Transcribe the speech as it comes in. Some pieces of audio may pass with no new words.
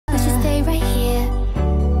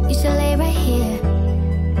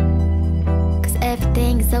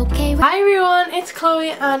Hi everyone, it's Chloe,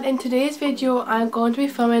 and in today's video I'm going to be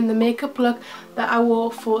filming the makeup look that I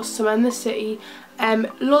wore for Summer in the City.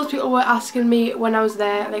 Loads of people were asking me when I was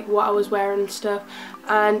there like what I was wearing and stuff,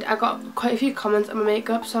 and I got quite a few comments on my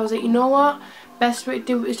makeup, so I was like, you know what, best way to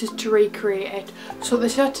do it is just to recreate it. So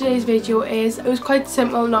this is what today's video is. It was quite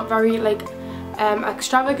simple, not very like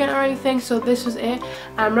extravagant or anything, so this was it.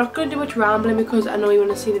 I'm not going to do much rambling because I know you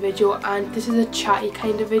want to see the video, and this is a chatty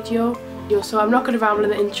kind of video, so I'm not going to ramble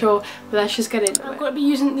in the intro, but let's just get into it. I'm going to be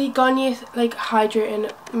using the Garnier like hydrating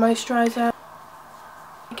moisturiser.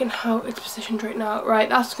 Looking how it's positioned right now. Right,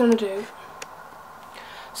 that's going to do.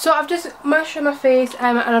 So I've just moisturised my face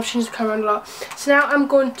and I've changed the camera a lot. So now I'm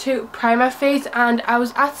going to prime my face, and I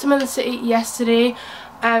was at Summer in the City yesterday.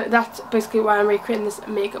 That's basically why I'm recreating this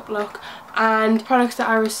makeup look, and products that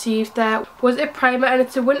I received there was a primer, and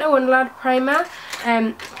it's a Winter Wonderland primer.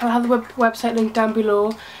 I'll have the website linked down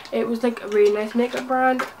below. It was like a really nice makeup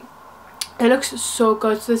brand. It looks so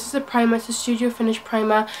good. So this is a primer, it's a Studio Finish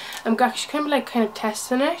primer. I'm actually kind of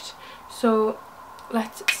testing it, so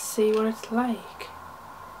let's see what it's like.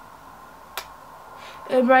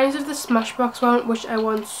 It reminds me of the Smashbox one, which I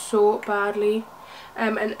want so badly.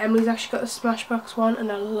 And Emily's actually got the Smashbox one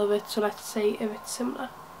and I love it, so let's see if it's similar.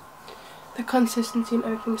 The consistency and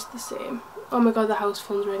everything's the same. Oh my god, the house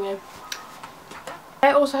phone's ringing.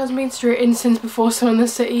 It also hasn't been straightened since before Summer in the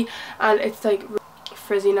City, and it's like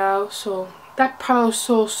frizzy now, so that primer was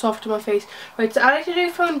so soft on my face. Right, so I like to do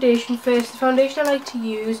foundation first. The foundation I like to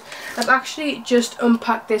use, I've actually just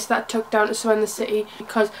unpacked this that I took down to Summer in the City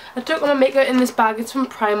because I took all my makeup in this bag. It's from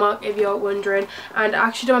Primark, if you're wondering, and I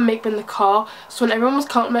actually did my makeup in the car. So when everyone was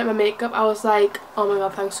complimenting my makeup, I was like, oh my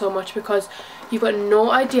god, thanks so much, because you've got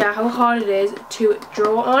no idea how hard it is to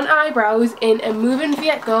draw on eyebrows in a moving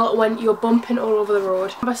vehicle when you're bumping all over the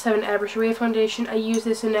road. Number 7 Airbrush Away foundation. I use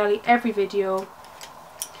this in nearly every video.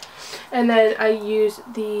 And then I use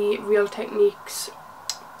the Real Techniques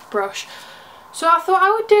brush. So I thought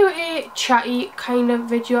I would do a chatty kind of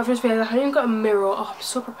video. I've just realised I haven't even got a mirror. Oh, I'm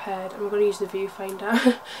so prepared. I'm going to use the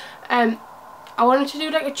viewfinder. I wanted to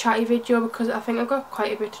do like a chatty video because I think I've got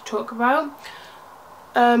quite a bit to talk about.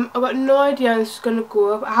 I've got no idea how this is going to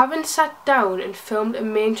go up. I haven't sat down and filmed a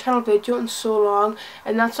main channel video in so long,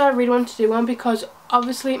 and that's why I really want to do one, because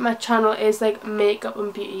obviously my channel is like makeup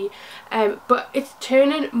and beauty, but it's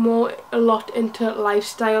turning a lot into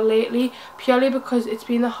lifestyle lately, purely because it's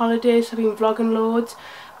been the holidays, so I've been vlogging loads,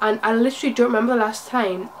 and I literally don't remember the last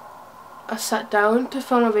time I sat down to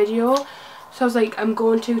film a video. So I was like, I'm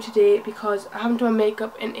going to today because I haven't done my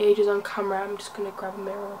makeup in ages on camera. I'm just going to grab a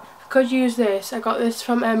mirror. Could use this. I got this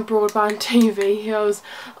from Broadband TV, who I was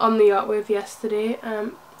on the yacht with yesterday.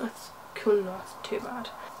 That's cool, not too bad.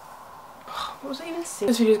 Oh, what was I even saying?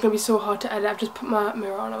 This video is going to be so hard to edit. I've just put my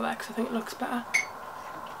mirror on over there because I think it looks better.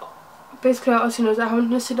 Basically, what I was saying is I haven't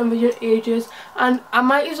done a sit down video in ages, and I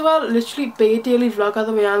might as well literally be a daily vlogger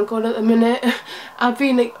the way I'm going at the minute. I've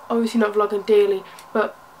been like obviously not vlogging daily,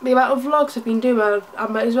 but the amount of vlogs I've been doing, I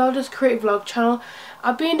might as well just create a vlog channel.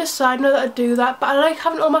 I've been deciding that I do that, but I like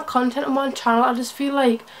having all my content on one channel. I just feel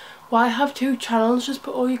like, why have two channels? Just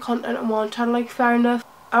put all your content on one channel, like, fair enough.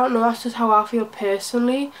 I don't know, that's just how I feel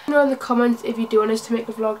personally. Let me know in the comments if you do want us to make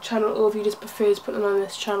a vlog channel, or if you just prefer to put them on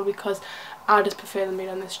this channel, because I just prefer them being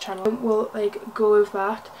on this channel. We'll like go with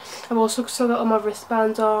that. I've also still got all my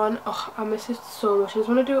wristbands on. Oh, I miss it so much. I just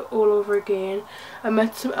want to do it all over again. I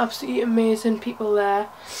met some absolutely amazing people there.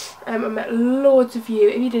 I met loads of you.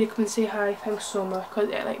 If you did come and say hi, thanks so much, because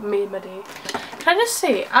it like made my day. Can I just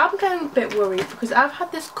say, I'm getting a bit worried because I've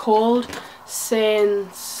had this cold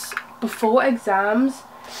since before exams,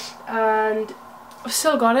 and I've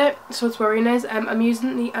still got it, so it's worrying us. I'm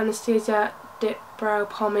using the Anastasia Dip Brow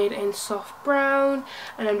Pomade in Soft Brown,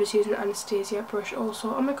 and I'm just using the Anastasia brush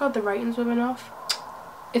also. Oh my god, the writing's rubbing off.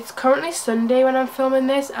 It's currently Sunday when I'm filming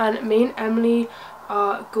this, and me and Emily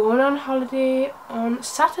are going on holiday on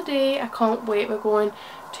Saturday. I can't wait. We're going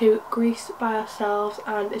to Greece by ourselves,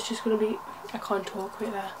 and it's just going to be, I can't talk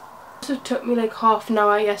right there. It also took me like half an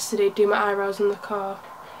hour yesterday to do my eyebrows in the car,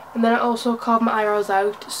 and then I also carved my eyebrows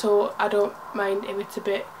out, so I don't mind if it's a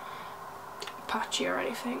bit patchy or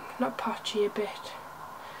anything. Not patchy, a bit,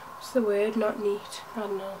 what's the word, not neat, I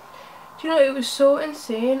don't know. Do you know, it was so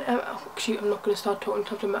insane. Actually, I'm not going to start talking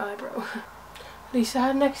to my eyebrow. At least I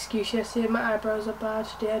had an excuse yesterday. My eyebrows are bad,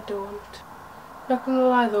 today I don't. Not going to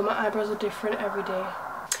lie though, my eyebrows are different every day.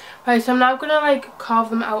 Right, so I'm now going to like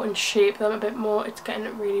carve them out and shape them a bit more. It's getting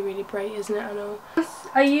really, really bright, isn't it? I know.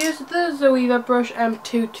 I used the Zoeva brush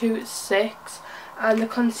M226. And the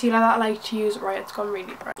concealer that I like to use, right, it's gone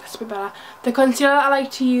really bright, that's a bit better. The concealer that I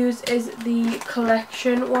like to use is the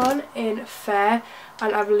Collection one in Fair,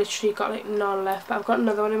 and I've literally got like none left, but I've got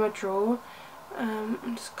another one in my drawer.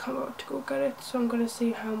 I'm just about to go get it, so I'm going to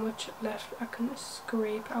see how much left I can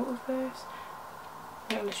scrape out of this.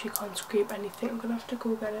 I literally can't scrape anything, I'm going to have to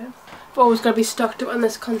go get it. I've always got to be stocked up on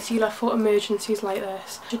this concealer for emergencies like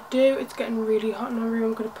this. To do, it's getting really hot in our room.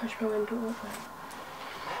 I'm going to push my window open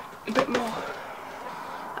a bit more.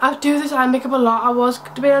 I do this eye makeup a lot. I was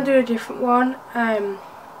debating on doing a different one,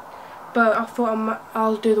 but I thought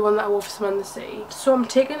I'll do the one that I wore for Summer in the City. So I'm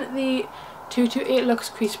taking the 228 Luxe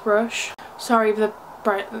Crease Brush. Sorry if the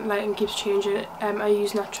bright lighting keeps changing. I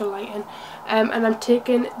use natural lighting. And I'm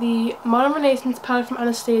taking the Modern Renaissance palette from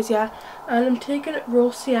Anastasia, and I'm taking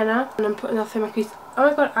Rose Sienna, and I'm putting that through my crease. Oh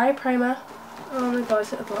my god, eye primer. Oh my god,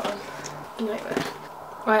 it's at the bottom. Nightmare.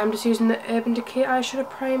 Right, I'm just using the Urban Decay eyeshadow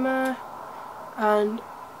primer, and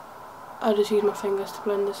I'll just use my fingers to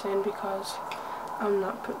blend this in because I'm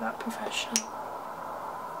not that professional.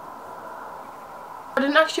 I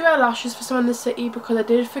didn't actually wear lashes for Summer in the City because I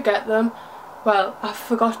did forget them. Well, I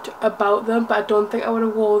forgot about them, but I don't think I would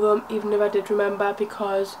have wore them even if I did remember,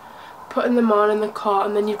 because putting them on in the car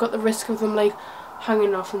and then you've got the risk of them like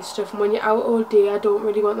hanging off and stuff, and when you're out all day I don't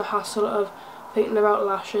really want the hassle of thinking about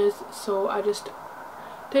lashes, so I just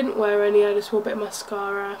didn't wear any. I just wore a bit of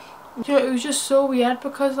mascara. You know, it was just so weird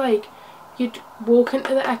because like you'd walk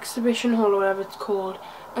into the exhibition hall or whatever it's called,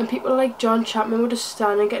 and people like John Chapman were just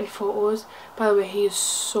standing getting photos. By the way, he is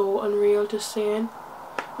so unreal, just saying.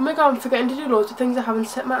 Oh my god, I'm forgetting to do loads of things. I haven't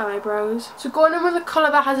set my eyebrows. So going in with a colour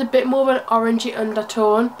that has a bit more of an orangey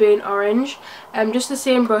undertone, burnt orange. Just the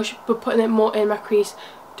same brush but putting it more in my crease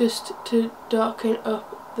just to darken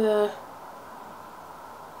up the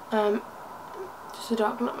my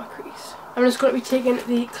crease. I'm just going to be taking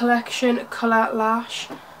the Collection Colour Lash,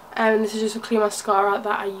 and this is just a clear mascara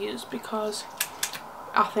that I use because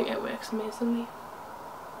I think it works amazingly.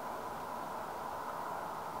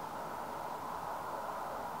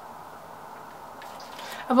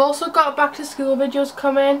 I've also got back to school videos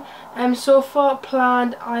coming. So far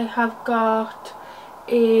planned, I have got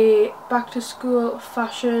a back to school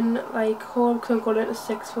fashion like haul because I'm going into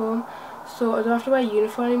sixth form, so I don't have to wear a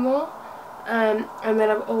uniform anymore. And then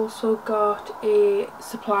I've also got a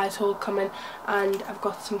supplies haul coming, and I've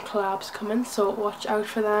got some collabs coming, so watch out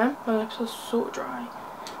for them. My lips are so dry.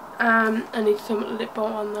 I need some lip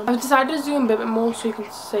balm on them. I've decided to zoom a bit more so you can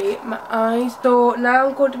see my eyes. So now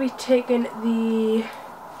I'm going to be taking the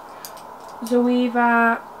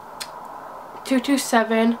Zoeva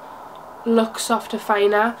 227 Luxe Soft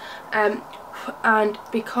Definer, and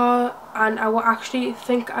I will actually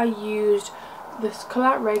think I used this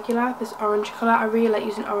colour regular, this orange colour. I really like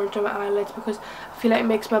using orange on my eyelids because I feel like it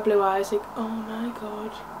makes my blue eyes like, oh my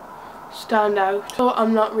god, stand out. So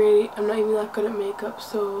I'm not even that good at makeup,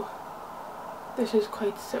 so this is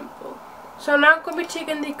quite simple. So now I'm going to be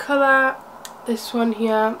taking the colour, this one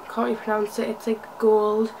here, can't really pronounce it, it's like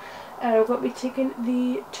gold. I'm going to be taking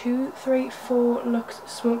the 234 Luxe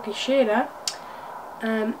Smoky Shader,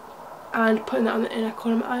 and putting that on the inner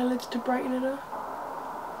corner of my eyelids to brighten it up.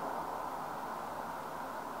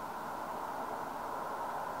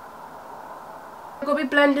 I'm going to be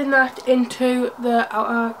blending that into the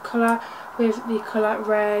outer colour with the colour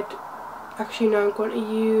red. Actually no, I'm going to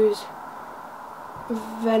use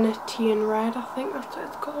Venetian Red, I think that's what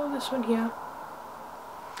it's called, this one here.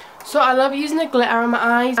 So I love using the glitter on my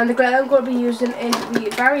eyes, and the glitter I'm going to be using is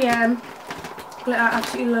the Byee glitter. I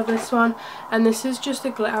absolutely love this one, and this is just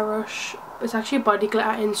a glitter rush. It's actually a body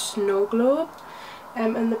glitter in Snow Globe,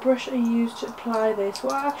 and the brush I use to apply this,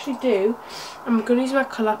 what I actually do, I'm going to use my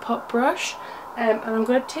Colourpop brush, and I'm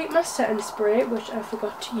going to take my setting spray, which I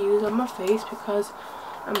forgot to use on my face because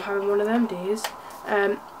I'm having one of them days,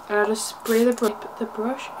 and I'll just spray the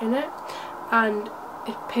brush in it, and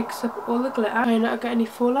it picks up all the glitter. Trying not to get any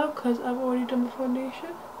fallout because I've already done the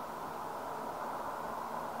foundation.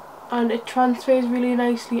 And it transfers really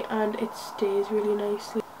nicely and it stays really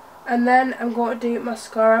nicely. And then I'm going to do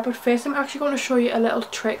mascara, but first I'm actually going to show you a little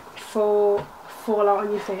trick for fallout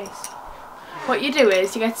on your face. What you do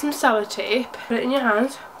is you get some sellotape, put it in your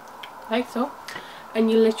hand, like so, and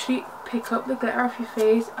you literally pick up the glitter off your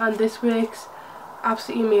face, and this works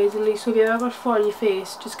absolutely amazingly. So if you've ever got fall on your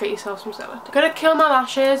face, just get yourself some sellotape. I'm going to kill my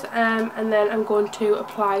lashes, and then I'm going to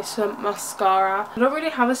apply some mascara. I don't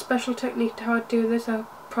really have a special technique to how to do this. I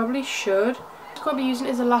probably should. I'm going to be using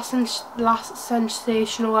it as a last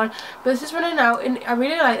sensational one, but this is running out, and I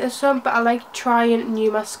really like this one, but I like trying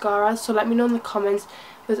new mascaras, so let me know in the comments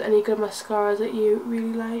if there's any good mascaras that you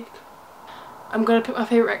really like. I'm going to pick my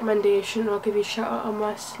favourite recommendation and I'll give you a shout out on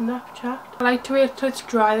my Snapchat. I like to wait till it's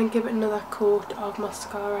dry and give it another coat of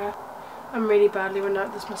mascara. I'm really badly running out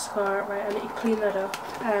of this mascara. Right, I need to clean that up.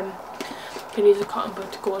 I use a cotton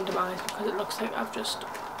bud to go under my eyes because it looks like I've just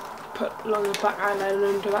put along the black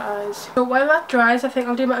eyeliner under my eyes. So while that dries, I think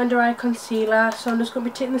I'll do my under eye concealer. So I'm just going to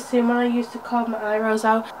be taking the same one I used to carve my eyebrows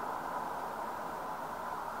out.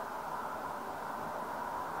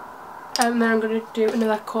 And then I'm going to do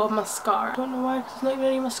another coat of mascara. I don't know why, because there's not even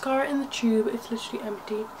any mascara in the tube. It's literally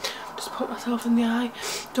empty. Just put myself in the eye.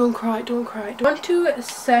 Don't cry, don't cry. I want to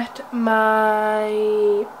set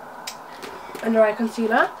my under eye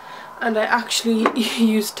concealer. And I actually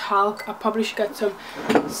use talc. I probably should get some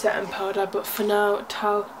setting powder. But for now,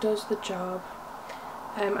 talc does the job.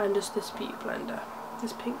 And just this beauty blender.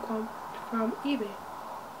 This pink one from eBay.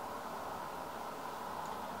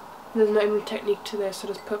 There's not even a technique to this, so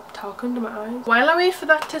I just put talc under my eyes. While I wait for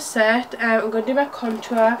that to set, I'm going to do my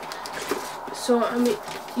contour. So I'm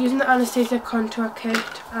using the Anastasia contour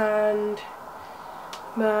kit and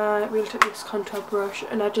my Real Techniques contour brush,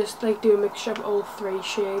 and I just like do a mixture of all 3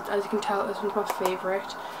 shades. As you can tell, this one's my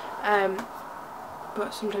favourite.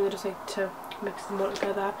 But sometimes I just like to mix them all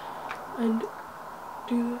together and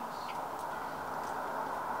do this.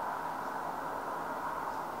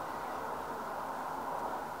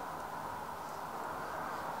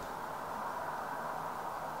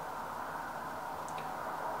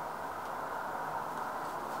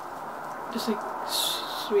 Just like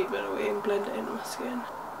sweep it away and blend it into my skin.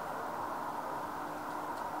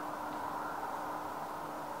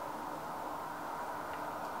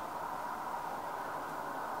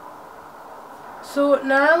 So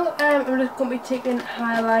now I'm just going to be taking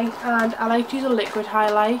highlight, and I like to use a liquid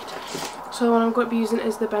highlight. So what I'm going to be using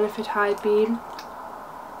is the Benefit High Beam.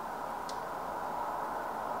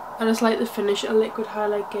 I just like the finish a liquid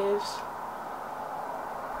highlight gives.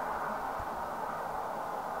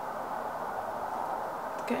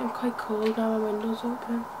 Getting quite cold now, my window's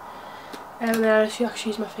open. And then I just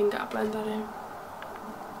actually use my finger to blend that in.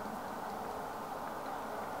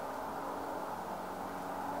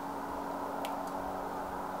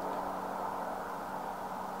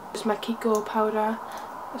 This is my Kiko powder.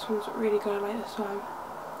 This one's really good, I like this one.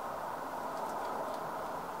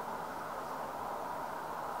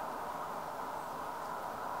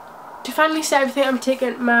 To finally set everything, I'm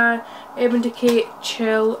taking my Urban Decay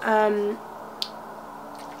Chill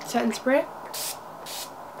setting spray,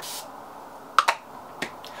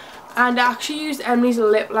 and I actually used Emily's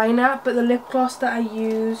lip liner, but the lip gloss that I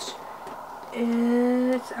used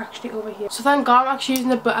is actually over here. So thank God I'm actually using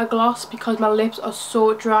the butter gloss because my lips are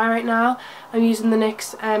so dry right now. I'm using the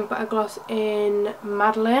NYX butter gloss in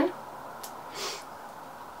Madeline,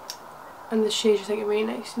 and the shade is like a really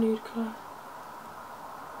nice nude colour.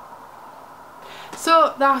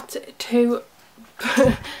 So that too.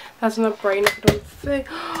 That's my brain. I don't think.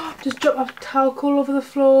 Just dropped my talc all over the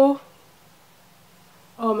floor.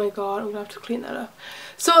 Oh my god, I'm gonna have to clean that up.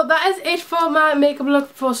 So that is it for my makeup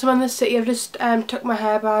look for Summer in the City. I've just took my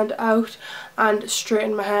hairband out and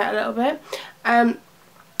straightened my hair a little bit. I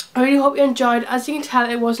really hope you enjoyed. As you can tell,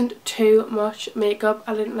 it wasn't too much makeup.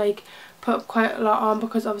 I didn't like put quite a lot on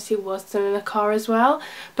because obviously it was done in the car as well.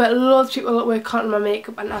 But loads of people were commenting on my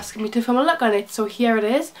makeup and asking me to film a look on it. So here it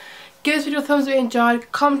is. Give this video a thumbs up if you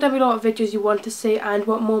enjoyed. Comment down below what videos you want to see and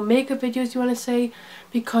what more makeup videos you want to see,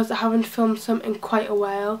 because I haven't filmed some in quite a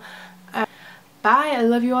while. Bye, I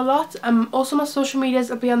love you a lot. Also my social medias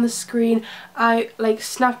will be on the screen. I like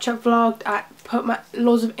Snapchat vlogged, I put my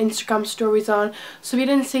loads of Instagram stories on, so if you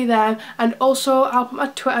didn't see them. And also I'll put my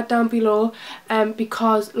Twitter down below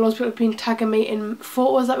because loads of people have been tagging me in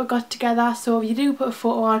photos that we got together. So if you do put a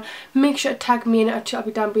photo on, make sure to tag me in it. I'll be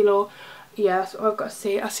down below. Yeah, that's all I've got to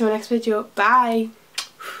say. I'll see you in my next video. Bye.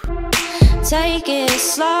 Take it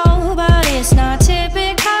slow, but it's not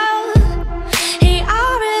typical. He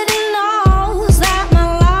already knows that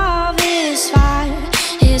my love is fire.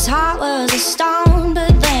 His heart was a star.